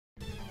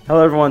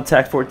Hello everyone,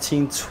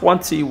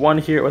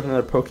 Tac1421 here with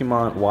another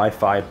Pokemon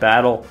Wi-Fi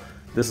battle.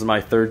 This is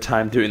my third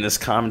time doing this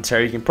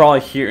commentary. You can probably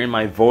hear in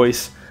my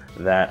voice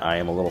that I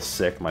am a little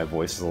sick. My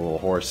voice is a little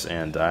hoarse,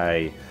 and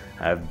I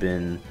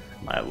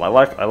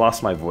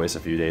lost my voice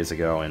a few days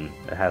ago, and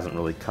it hasn't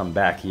really come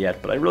back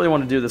yet. But I really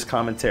want to do this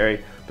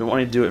commentary. Been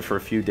wanting to do it for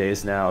a few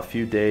days now. A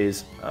few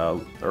days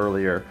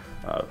earlier,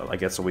 I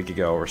guess a week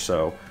ago or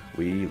so,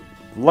 we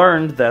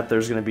learned that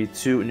there's going to be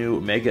 2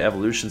 new Mega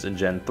Evolutions in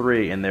Gen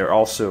 3, and they're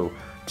also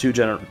two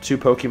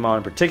Pokemon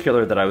in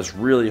particular that I was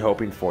really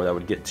hoping for that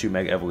would get 2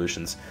 Mega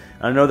Evolutions.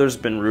 And I know there's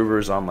been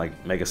rumors on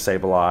like Mega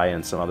Sableye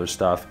and some other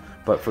stuff,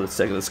 but for the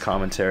sake of this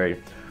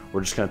commentary,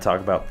 we're just going to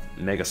talk about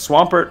Mega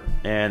Swampert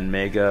and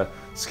Mega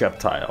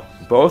Sceptile,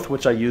 both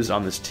which I used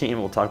on this team.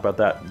 We'll talk about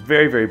that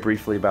very, very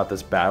briefly about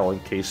this battle in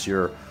case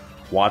you're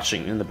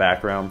watching in the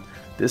background.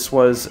 This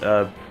was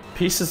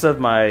pieces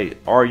of my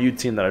RU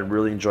team that I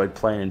really enjoyed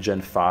playing in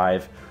Gen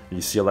 5.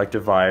 You see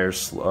Electivire,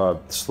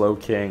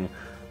 Slowking,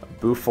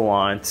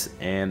 Bouffalant,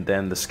 and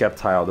then the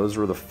Sceptile. Those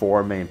were the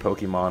 4 main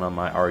Pokemon on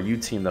my RU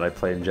team that I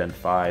played in Gen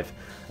 5.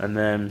 And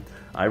then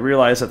I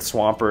realized that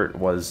Swampert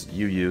was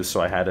UU,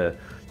 so I had to,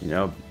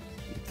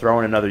 throw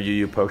in another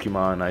UU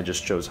Pokemon, and I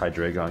just chose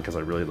Hydreigon because I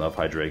really love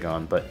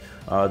Hydreigon. But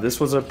this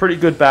was a pretty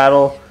good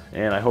battle,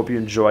 and I hope you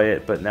enjoy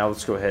it. But now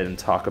let's go ahead and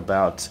talk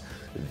about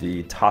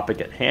the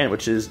topic at hand,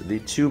 which is the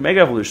 2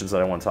 Mega Evolutions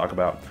that I want to talk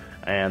about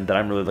and that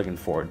I'm really looking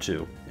forward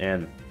to.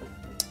 And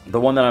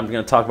the one that I'm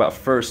going to talk about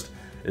first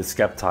is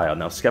Sceptile.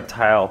 Now,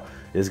 Sceptile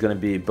is going to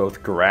be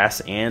both Grass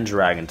and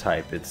Dragon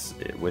type.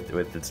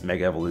 With its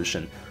Mega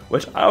Evolution,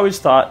 which I always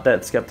thought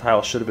that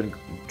Sceptile should have been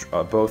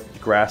both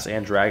Grass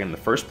and Dragon in the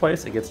first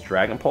place. It gets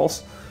Dragon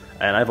Pulse,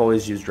 and I've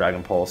always used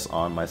Dragon Pulse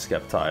on my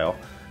Sceptile,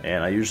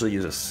 and I usually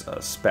use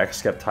a spec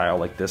Sceptile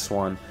like this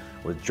one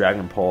with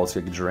Dragon Pulse,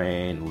 Giga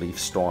Drain, Leaf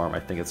Storm, I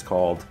think it's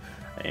called,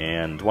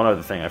 and one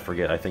other thing I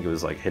forget. I think it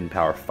was like Hidden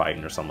Power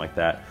Fighting or something like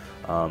that.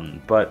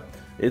 But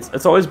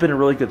it's always been a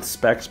really good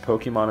specs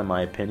Pokemon in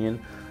my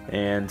opinion,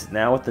 and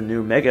now with the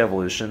new Mega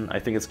Evolution, I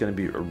think it's going to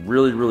be a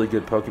really, really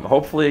good Pokemon.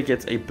 Hopefully it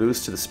gets a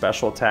boost to the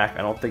special attack.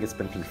 I don't think it's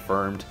been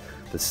confirmed,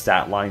 the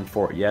stat line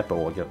for it yet, but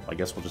I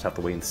guess we'll just have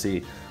to wait and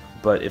see.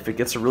 But if it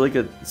gets a really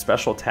good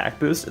special attack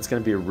boost, it's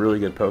going to be a really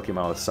good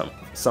Pokemon with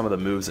some of the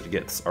moves it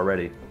gets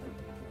already.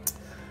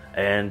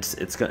 And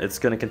it's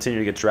going to continue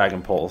to get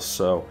Dragon Pulse,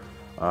 so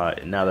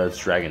now that it's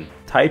Dragon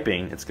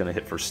typing, it's going to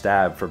hit for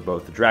stab for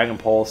both the Dragon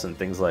Pulse and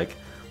things like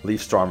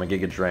Leaf Storm and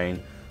Giga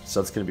Drain. So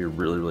that's going to be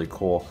really, really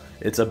cool.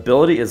 Its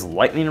ability is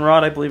Lightning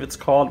Rod, I believe it's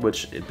called,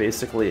 which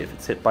basically, if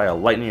it's hit by a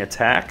lightning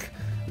attack,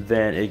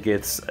 then it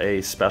gets a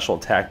special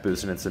attack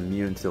boost and it's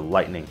immune to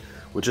lightning,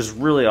 which is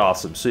really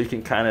awesome. So you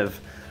can kind of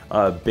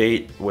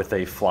bait with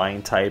a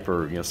flying type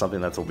or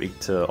something that's weak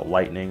to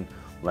lightning,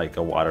 like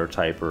a water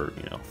type or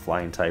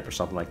flying type or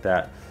something like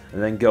that,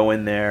 and then go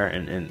in there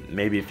and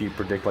maybe if you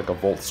predict like a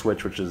Volt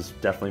Switch, which is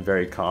definitely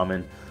very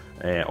common,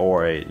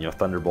 or a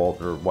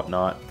Thunderbolt or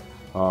whatnot.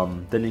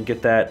 Then you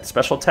get that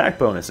special attack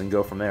bonus and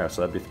go from there,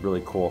 so that'd be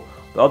really cool.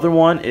 The other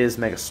one is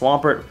Mega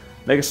Swampert.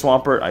 Mega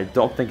Swampert I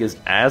don't think is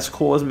as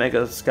cool as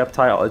Mega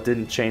Sceptile. It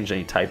didn't change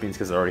any typings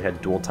because it already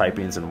had dual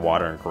typings in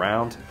water and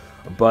ground,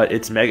 but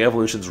its Mega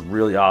Evolution is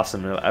really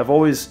awesome. I've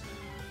always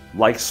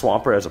liked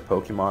Swampert as a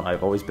Pokemon.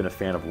 I've always been a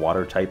fan of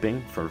water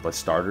typing for the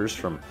starters,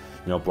 from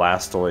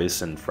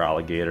Blastoise and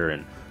Feraligatr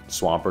and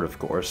Swampert, of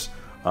course.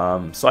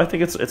 So I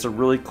think it's a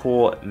really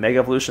cool Mega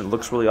Evolution. It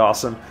looks really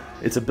awesome.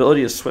 Its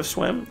ability is Swift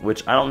Swim,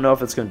 which I don't know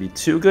if it's going to be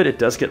too good. It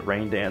does get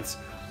Rain Dance,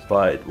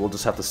 but we'll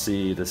just have to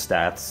see the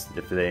stats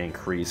if they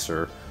increase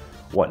or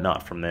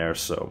whatnot from there.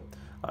 So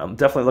I'm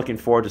definitely looking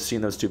forward to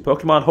seeing those 2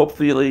 Pokemon.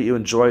 Hopefully you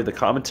enjoy the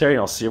commentary,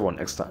 and I'll see everyone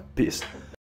next time. Peace.